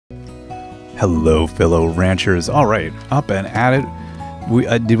Hello, fellow ranchers. All right, up and at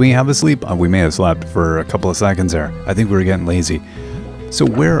it. Did we have a sleep? We may have slept for a couple of seconds there. I think we were getting lazy. So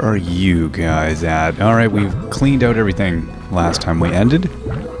where are you guys at? All right, we've cleaned out everything last time we ended.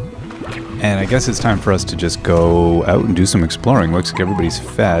 And I guess it's time for us to just go out and do some exploring. Looks like everybody's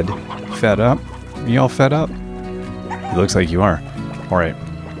fed. Fed up? Are you all fed up? It looks like you are. All right.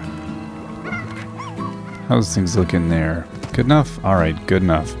 How's things looking there? Good enough? All right, good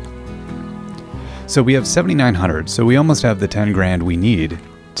enough. So we have 7,900. So we almost have the 10 grand we need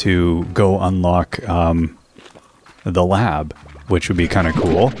to go unlock the lab, which would be kind of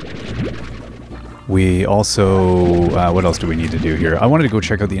cool. We also, what else do we need to do here? I wanted to go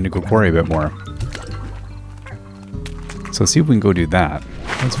check out the Indigo Quarry a bit more. So let's see if we can go do that.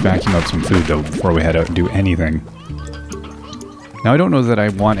 Let's vacuum up some food though before we head out and do anything. Now I don't know that I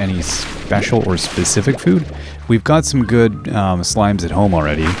want any special or specific food. We've got some good slimes at home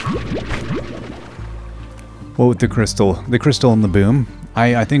already. Well, with the crystal and the boom,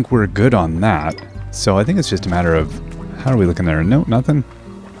 I think we're good on that. So I think it's just a matter of, how are we looking there? No, nothing.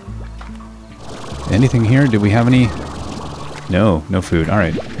 Anything here? Do we have any? No, no food. All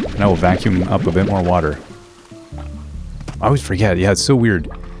right. Now we'll vacuum up a bit more water. I always forget. Yeah, it's so weird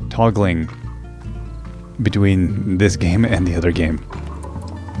toggling between this game and the other game.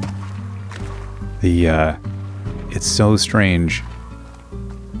 It's so strange.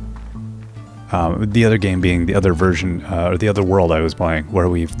 The other game being the other version, or the other world I was playing, where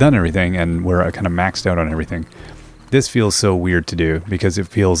we've done everything and we're kind of maxed out on everything. This feels so weird to do, because it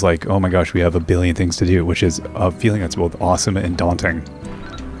feels like, oh my gosh, we have a billion things to do, which is a feeling that's both awesome and daunting.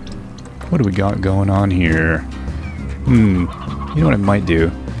 What do we got going on here? You know what I might do?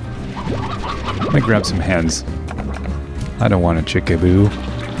 I might grab some hens. I don't want a chickaboo.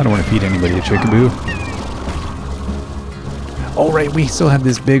 I don't want to feed anybody a chickaboo. Oh right, we still have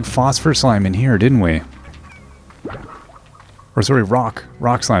this big phosphor slime in here, didn't we? Or sorry, rock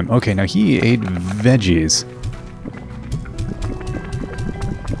slime. Okay, now he ate veggies.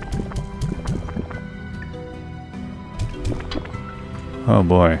 Oh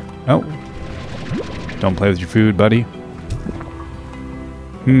boy. Oh. Don't play with your food, buddy.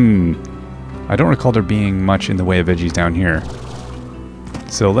 I don't recall there being much in the way of veggies down here.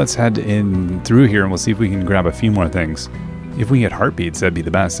 So let's head in through here and we'll see if we can grab a few more things. If we get heartbeats, that'd be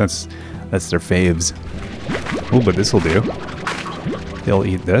the best. That's their faves. Oh, but this will do. They'll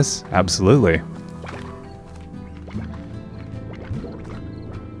eat this? Absolutely.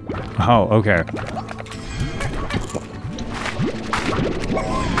 Oh, okay.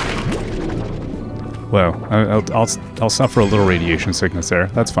 Whoa, I'll suffer a little radiation sickness there.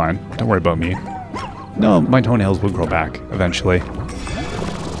 That's fine. Don't worry about me. No, my toenails will grow back eventually.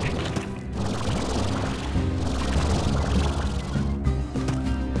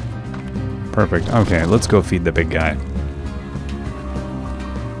 Perfect. Okay, let's go feed the big guy.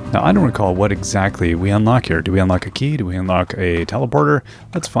 Now, I don't recall what exactly we unlock here. Do we unlock a key? Do we unlock a teleporter?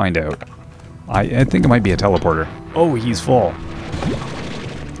 Let's find out. I think it might be a teleporter. Oh, he's full.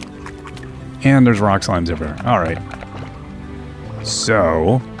 And there's rock slimes everywhere. Alright.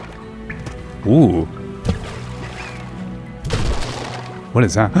 So. Ooh. What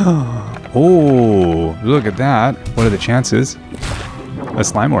is that? Oh, look at that. What are the chances? A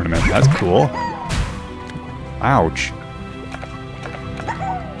slime ornament. That's cool. Ouch.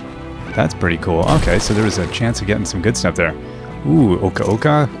 That's pretty cool. Okay, so there was a chance of getting some good stuff there. Ooh, Oka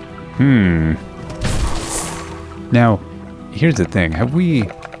Oka. Now, here's the thing. Have we...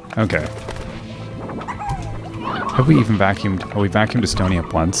 Okay. Have we even vacuumed? Oh, we vacuumed Estonia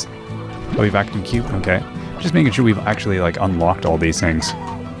once. Oh, we vacuumed Cube? Okay. Just making sure we've actually, like, unlocked all these things.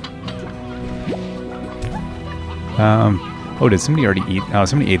 Oh, did somebody already eat? Oh,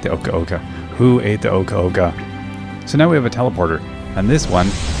 somebody ate the Oka Oka. Who ate the Oka Oka? So now we have a teleporter. And this one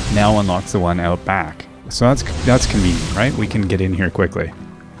now unlocks the one out back. So that's convenient, right? We can get in here quickly.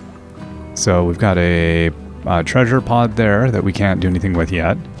 So we've got a treasure pod there that we can't do anything with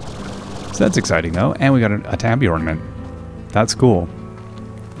yet. So that's exciting though. And we got a tabby ornament. That's cool.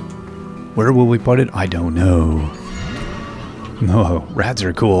 Where will we put it? I don't know. No, rats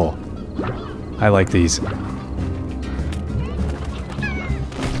are cool. I like these.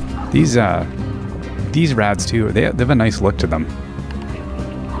 These rats too, they have a nice look to them.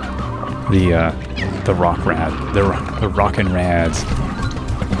 The rock rad, the rockin' rads.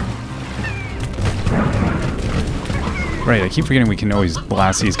 Right, I keep forgetting we can always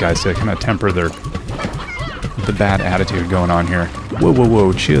blast these guys to kind of temper the bad attitude going on here. Whoa, whoa,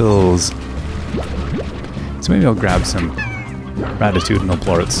 whoa, chills. So maybe I'll grab some Ratitudinal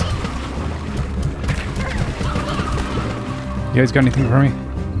plorts. You guys got anything for me?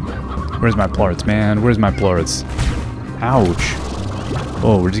 Where's my plorts, man? Where's my plorts? Ouch.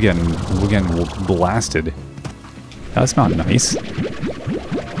 Oh, we're getting blasted. That's not nice.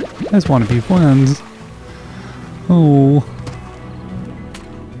 I just want to be friends. Oh.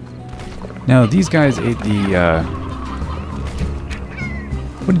 Now, these guys ate the,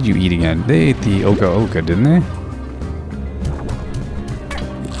 what did you eat again? They ate the Oka Oka, didn't they?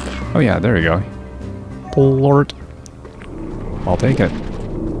 Oh yeah, there we go. Plort. I'll take it.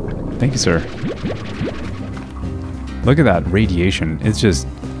 Thank you, sir. Look at that radiation. It's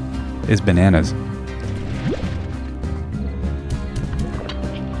bananas.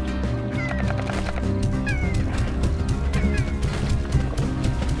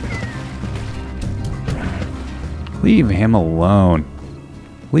 Leave him alone.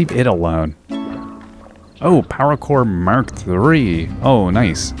 Leave it alone. Oh, Power Core Mark III. Oh,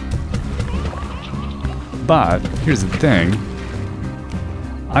 nice. But, here's the thing.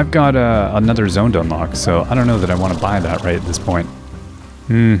 I've got another zone to unlock, so I don't know that I want to buy that right at this point.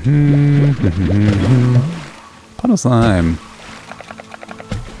 Puddle Slime.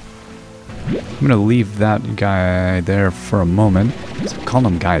 I'm going to leave that guy there for a moment. Stop calling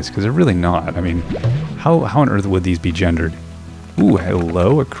them guys, because they're really not. I mean, how on earth would these be gendered? Ooh,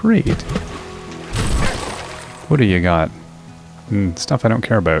 hello, a crate. What do you got? Stuff I don't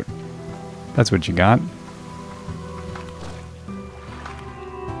care about. That's what you got.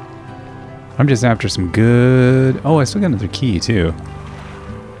 I'm just after some good... Oh, I still got another key, too.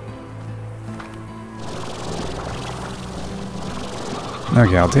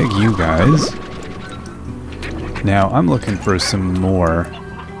 Okay, I'll take you guys. Now, I'm looking for some more...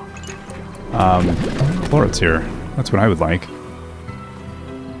 plorts here. That's what I would like.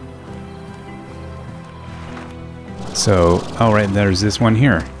 So, oh right, there's this one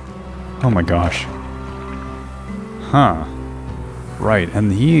here. Oh my gosh. Huh. Right,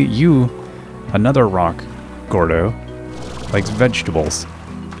 and you... Another rock, Gordo, likes vegetables.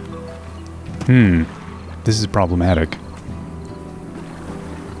 This is problematic.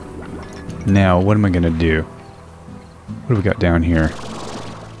 Now, what am I gonna do? What do we got down here?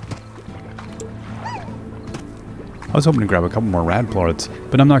 I was hoping to grab a couple more rad plorts,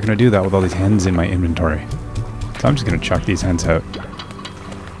 but I'm not gonna do that with all these hens in my inventory. So I'm just gonna chuck these hens out.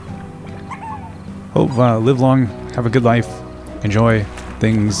 Hope, live long, have a good life, enjoy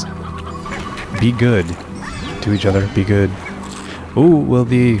things. Be good to each other. Be good. Ooh, will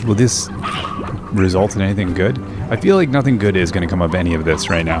this result in anything good? I feel like nothing good is going to come of any of this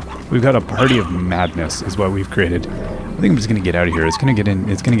right now. We've got a party of madness is what we've created. I think I'm just going to get out of here. It's going to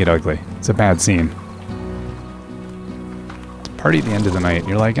get ugly. It's a bad scene. It's a party at the end of the night.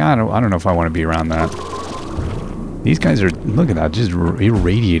 You're like, I don't know if I want to be around that. These guys are, look at that, just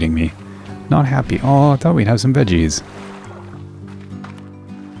irradiating me. Not happy. Oh, I thought we'd have some veggies.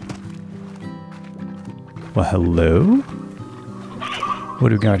 Well, hello? What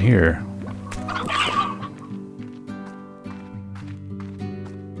do we got here?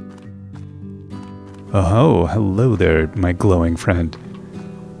 Oh, hello there, my glowing friend.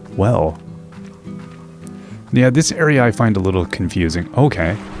 Well. Yeah, this area I find a little confusing.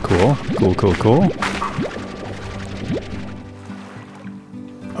 Okay, cool. Cool.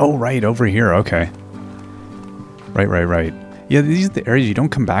 Oh, right, over here, okay. Right. Yeah, these are the areas you don't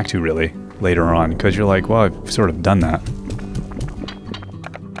come back to, really. Later on, because you're like, well, I've sort of done that.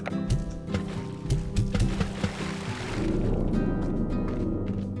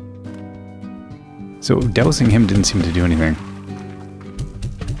 So dousing him didn't seem to do anything.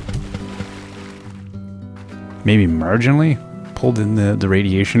 Maybe marginally pulled in the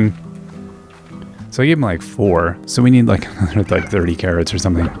radiation. So I gave him like 4, so we need like another like 30 carrots or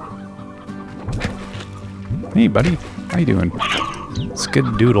something. Hey buddy, how you doing?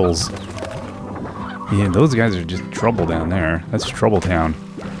 Skid doodles. Yeah, those guys are just trouble down there. That's Trouble Town.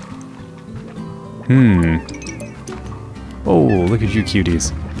 Oh, look at you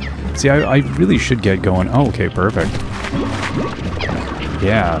cuties. See, I really should get going. Oh, okay, perfect.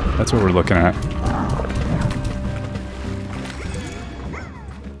 Yeah, that's what we're looking at.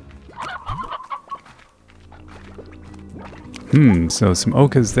 So some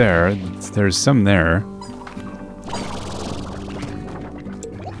Okas there. There's some there.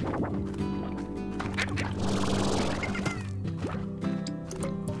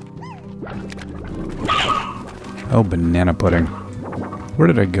 Oh, banana pudding. Where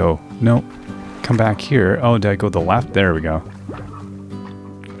did I go? Nope. Come back here. Oh, did I go to the left? There we go.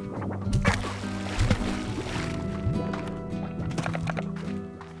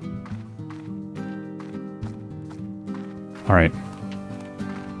 Alright.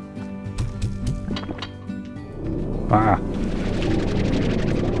 Ah.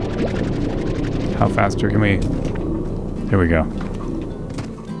 How faster can we? There we go.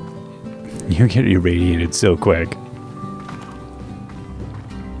 You get irradiated so quick.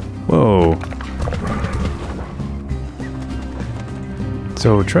 Whoa.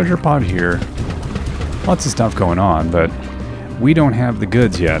 So treasure pod here. Lots of stuff going on, but we don't have the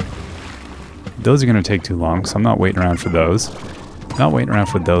goods yet. Those are going to take too long, so I'm not waiting around for those. Not waiting around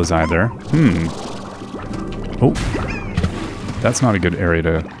for those either. Oh. That's not a good area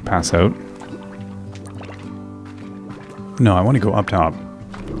to pass out. No, I want to go up top.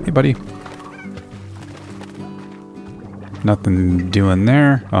 Hey, buddy. Nothing doing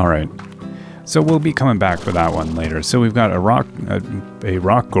there. All right. So we'll be coming back for that one later. So we've got a rock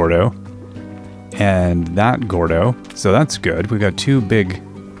Gordo and that Gordo. So that's good. We've got two big...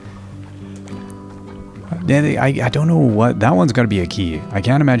 I don't know what... That one's got to be a key. I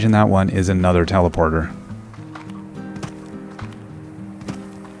can't imagine that one is another teleporter.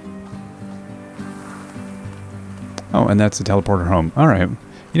 Oh, and that's the teleporter home. All right.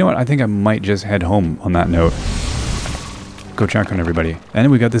 You know what? I think I might just head home on that note. Go check on everybody.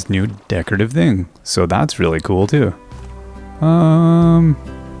 And we got this new decorative thing. So that's really cool too. Boop.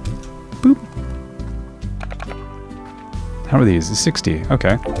 How are these? 60.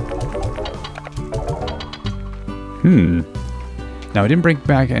 Okay. Now I didn't bring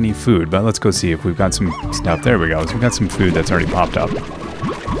back any food, but let's go see if we've got some stuff. There we go. So we've got some food that's already popped up.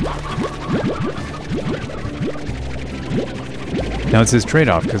 Now it's this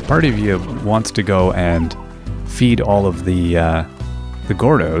trade-off, because part of you wants to go and feed all of the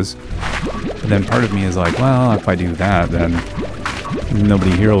Gordos, but then part of me is like, well, if I do that, then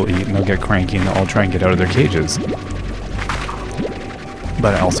nobody here will eat, and they'll get cranky, and they'll all try and get out of their cages.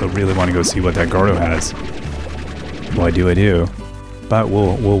 But I also really want to go see what that Gordo has. Well, I do. But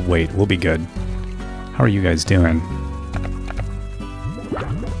we'll wait. We'll be good. How are you guys doing?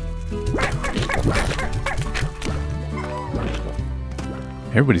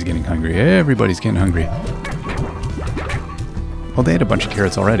 Everybody's getting hungry. Everybody's getting hungry. Well, they had a bunch of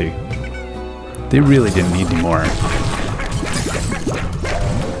carrots already. They really didn't need any more.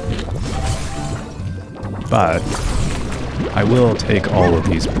 But I will take all of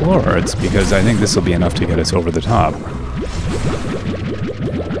these plorts because I think this will be enough to get us over the top.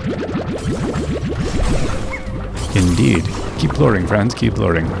 Indeed. Keep plorting, friends. Keep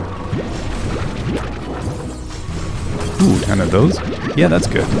plorting. Ooh, 10 of those? Yeah, that's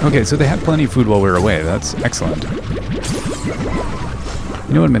good. Okay, so they had plenty of food while we were away. That's excellent. You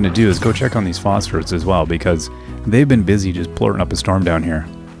know what I'm going to do is go check on these phosphors as well, because they've been busy just plorting up a storm down here.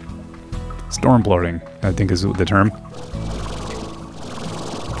 Storm plorting, I think is the term.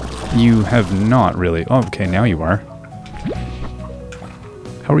 You have not really... Oh, okay, now you are.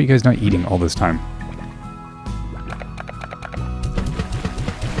 How are you guys not eating all this time?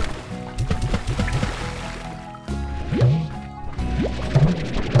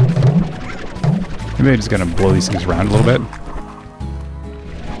 Maybe I just gotta blow these things around a little bit.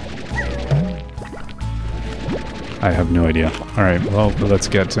 I have no idea. Alright, well, let's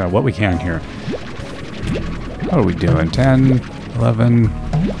get what we can here. How are we doing? 10, 11...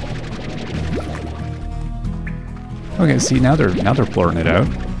 Okay, see, now they're plorting it out.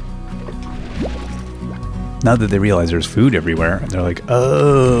 Now that they realize there's food everywhere, and they're like,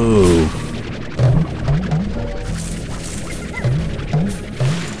 oh...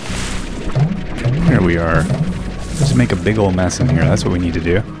 Here we are. Just make a big old mess in here. That's what we need to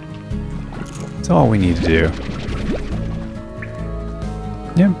do. That's all we need to do.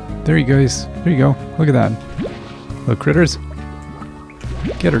 Yep, there you guys. There you go. Look at that. Little critters.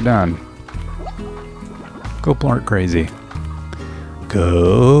 Get her done. Go plort crazy.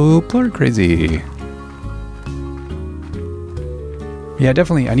 Go plort crazy. Yeah,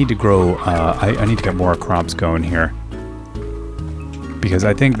 definitely. I need to grow. I need to get more crops going here. Because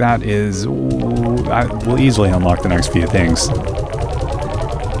I think that is... we'll easily unlock the next few things.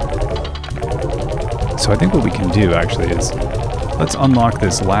 So I think what we can do, actually, is... Let's unlock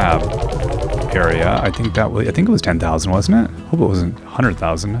this lab area. I think that was... I think it was 10,000, wasn't it? Hope it wasn't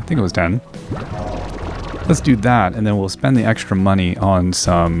 100,000. I think it was 10. Let's do that, and then we'll spend the extra money on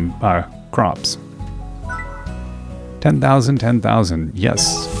some crops. 10,000, 10,000.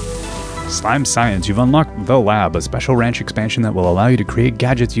 Yes. Slime Science. You've unlocked the lab, a special ranch expansion that will allow you to create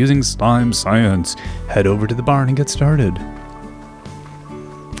gadgets using slime science. Head over to the barn and get started.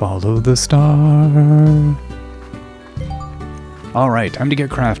 Follow the star. Alright, time to get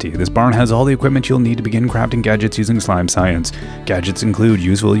crafty. This barn has all the equipment you'll need to begin crafting gadgets using slime science. Gadgets include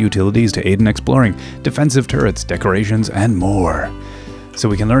useful utilities to aid in exploring, defensive turrets, decorations, and more. So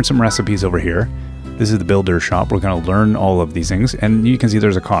we can learn some recipes over here. This is the builder shop. We're going to learn all of these things, and you can see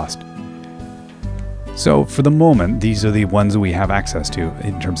there's a cost. So for the moment, these are the ones we have access to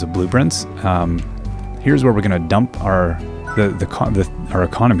in terms of blueprints. Here's where we're going to dump our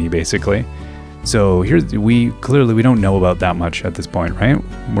economy, basically. So we don't know about that much at this point, right?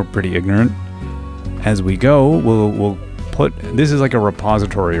 We're pretty ignorant. As we go, we'll put, this is like a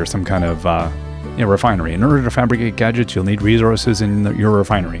repository or some kind of refinery. In order to fabricate gadgets, you'll need resources in your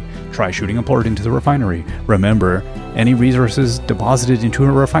refinery. Try shooting a plort into the refinery. Remember, any resources deposited into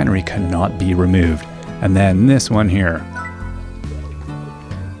a refinery cannot be removed. And then this one here,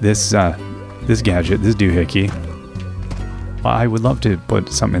 this gadget, this doohickey. Well, I would love to put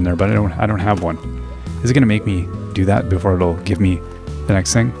something in there, but I don't have one. Is it going to make me do that before it'll give me the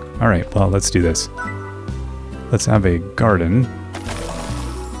next thing? All right, well, let's do this. Let's have a garden.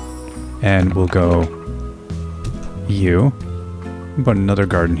 And we'll go you. Put another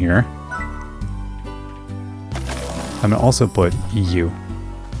garden here. I'm going to also put you.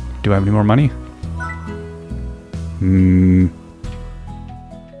 Do I have any more money?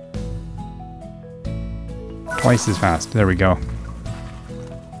 Twice as fast. There we go.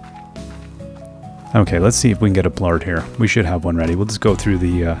 Okay, let's see if we can get a plort here. We should have one ready. We'll just go through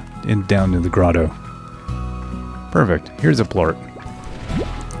the down to the grotto. Perfect. Here's a plort.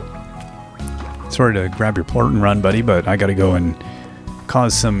 Sorry to grab your plort and run, buddy, but I gotta go and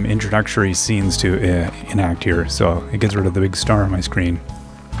cause some introductory scenes to enact here, so it gets rid of the big star on my screen.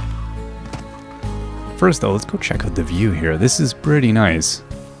 First though, let's go check out the view here. This is pretty nice.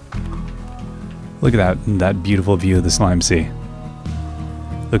 Look at that beautiful view of the Slime Sea.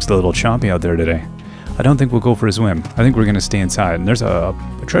 Looks a little choppy out there today. I don't think we'll go for a swim. I think we're going to stay inside. And there's a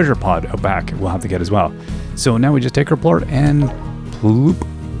treasure pod out back we'll have to get as well. So now we just take our plort and ploop.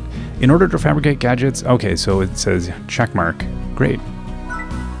 In order to fabricate gadgets, okay, so it says check mark. Great.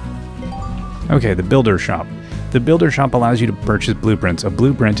 Okay, the builder shop. The builder shop allows you to purchase blueprints. A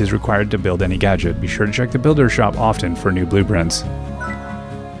blueprint is required to build any gadget. Be sure to check the builder shop often for new blueprints.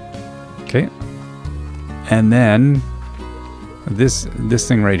 Okay. And then this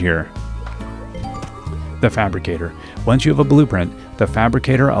thing right here. The fabricator. Once you have a blueprint, the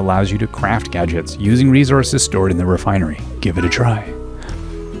fabricator allows you to craft gadgets using resources stored in the refinery. Give it a try.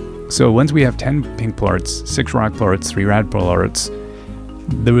 So once we have 10 pink plorts, 6 rock plorts, 3 rad plorts,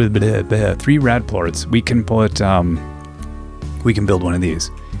 3 rad plorts, we can put we can build one of these.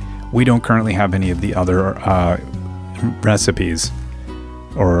 We don't currently have any of the other recipes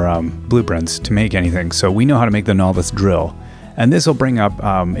or blueprints to make anything, so we know how to make the novice drill, and this will bring up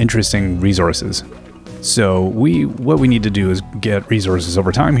interesting resources. So what we need to do is get resources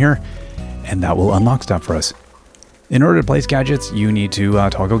over time here, and that will unlock stuff for us. In order to place gadgets, you need to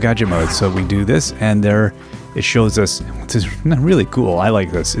toggle gadget mode. So we do this, and there it shows us, which is really cool, I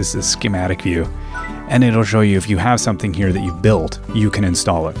like this, is the schematic view. And it'll show you if you have something here that you've built, you can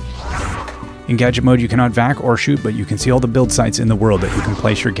install it. In gadget mode, you cannot vac or shoot, but you can see all the build sites in the world that you can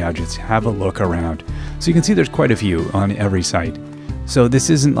place your gadgets. Have a look around. So you can see there's quite a few on every site. So this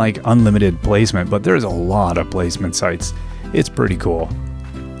isn't like unlimited placement, but there's a lot of placement sites. It's pretty cool.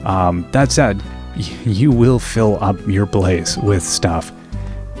 That said, you will fill up your place with stuff.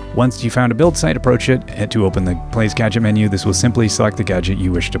 Once you found a build site, approach it, and to open the Place Gadget menu, this will simply select the gadget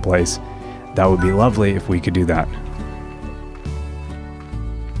you wish to place. That would be lovely if we could do that.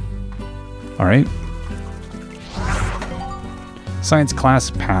 Alright. Science class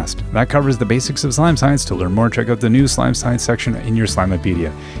passed. That covers the basics of slime science. To learn more, check out the new slime science section in your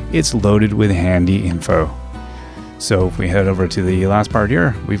Slimepedia. It's loaded with handy info. So if we head over to the last part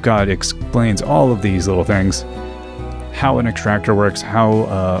here, we've got explains all of these little things. How an extractor works, how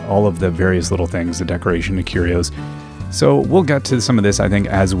all of the various little things, the decoration and curios. So we'll get to some of this, I think,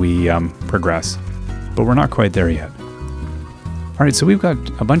 as we progress. But we're not quite there yet. Alright, so we've got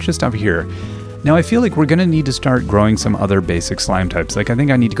a bunch of stuff here. Now I feel like we're going to need to start growing some other basic slime types. Like I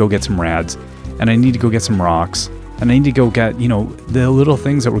think I need to go get some rads, and I need to go get some rocks, and I need to go get, you know, the little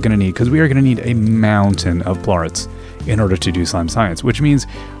things that we're going to need, because we are going to need a mountain of plorts in order to do slime science, which means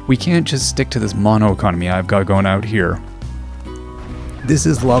we can't just stick to this mono economy I've got going out here. This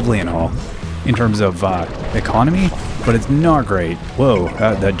is lovely and all in terms of economy, but it's not great. Whoa,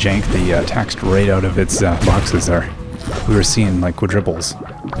 that jank the text right out of its boxes there. We were seeing like quadruples.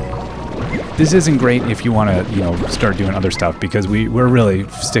 This isn't great if you want to, you know, start doing other stuff, because we're really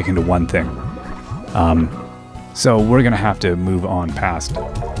sticking to one thing. So we're going to have to move on past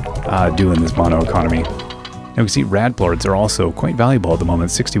doing this mono economy. Now we see rad plorts are also quite valuable at the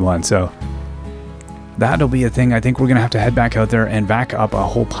moment, 61, so that'll be a thing. I think we're going to have to head back out there and back up a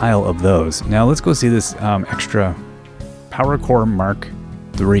whole pile of those. Now let's go see this extra Power Core Mark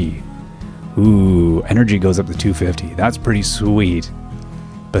III. Ooh, energy goes up to 250. That's pretty sweet.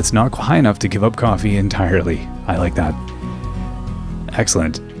 but it's not high enough to give up coffee entirely. I like that.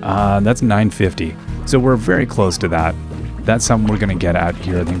 Excellent. That's 950. So we're very close to that. That's something we're going to get at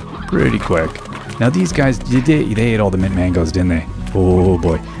here, I think, pretty quick. Now these guys, they ate all the mint mangoes, didn't they? Oh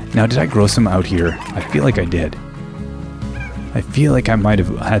boy. Now, did I grow some out here? I feel like I did. I feel like I might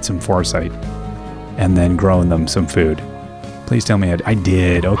have had some foresight and then grown them some food. Please tell me I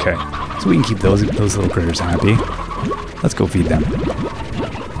did. Okay. So we can keep those little critters happy. Let's go feed them.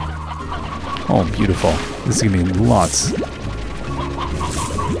 Oh, beautiful. This is going to be lots.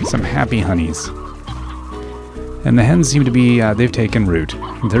 Some happy honeys. And the hens seem to be, they've taken root.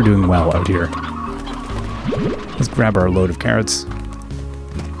 They're doing well out here. Let's grab our load of carrots.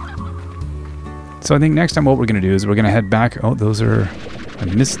 So I think next time what we're going to do is we're going to head back. Oh, those are... I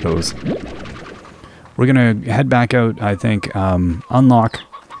missed those. We're going to head back out, I think, unlock...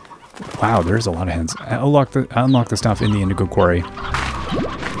 Wow, there's a lot of hens. Unlock the stuff in the indigo quarry.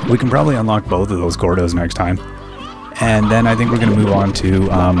 We can probably unlock both of those Gordos next time. And then I think we're going to move on to...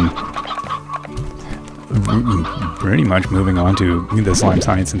 pretty much moving on to the slime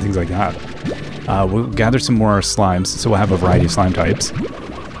science and things like that. We'll gather some more slimes, so we'll have a variety of slime types.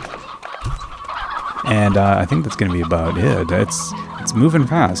 And I think that's going to be about it. It's moving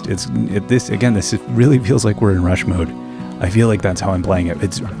fast. This really feels like we're in rush mode. I feel like that's how I'm playing it.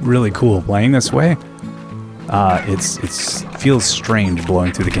 It's really cool playing this way. It feels strange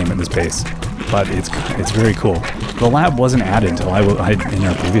blowing through the game at this pace, but it's very cool. The lab wasn't added until in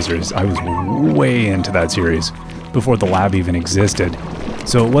our previous series. I was way into that series before the lab even existed.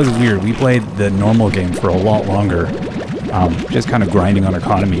 So it was weird. We played the normal game for a lot longer, just kind of grinding on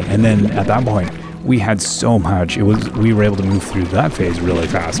economy. And then at that point, we had so much. We were able to move through that phase really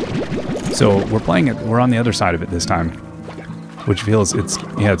fast. So we're playing it. We're on the other side of it this time, which feels it's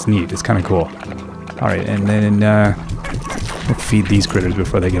neat. It's kind of cool. All right, and then we'll feed these critters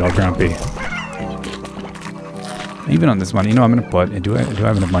before they get all grumpy. Even on this money, you know, I'm gonna put. Do I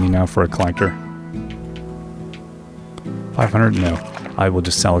have enough money now for a collector? 500? No. I will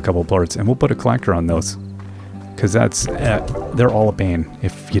just sell a couple plorts, and we'll put a collector on those, because they're all a pain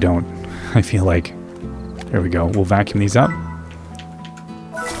if you don't. I feel like. There we go. We'll vacuum these up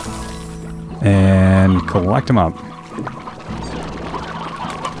and collect them up.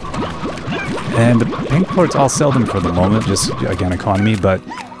 And the pink plorts, I'll sell them for the moment, just again economy, but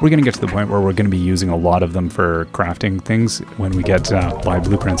we're going to get to the point where we're going to be using a lot of them for crafting things when we get buy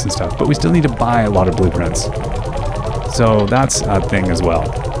blueprints and stuff, but we still need to buy a lot of blueprints. So that's a thing as well.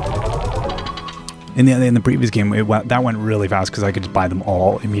 In the previous game, that went really fast because I could just buy them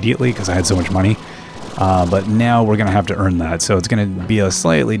all immediately because I had so much money. But now we're going to have to earn that, so it's going to be a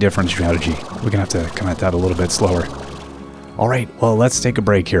slightly different strategy. We're going to have to come at that a little bit slower. All right, well, let's take a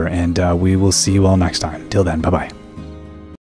break here, and we will see you all next time. Till then, bye-bye.